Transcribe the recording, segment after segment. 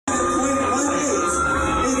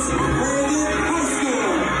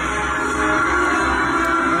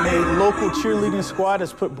local cheerleading squad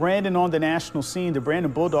has put Brandon on the national scene. The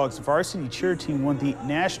Brandon Bulldogs varsity cheer team won the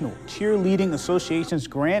National Cheerleading Association's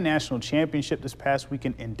Grand National Championship this past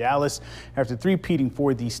weekend in Dallas. After three-peating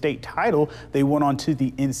for the state title, they went on to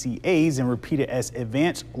the NCAs and repeated as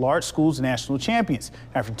advanced large schools national champions.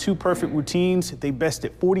 After two perfect routines, they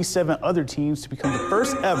bested 47 other teams to become the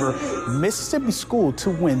first ever Mississippi school to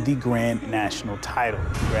win the Grand National title.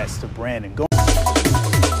 Congrats to Brandon.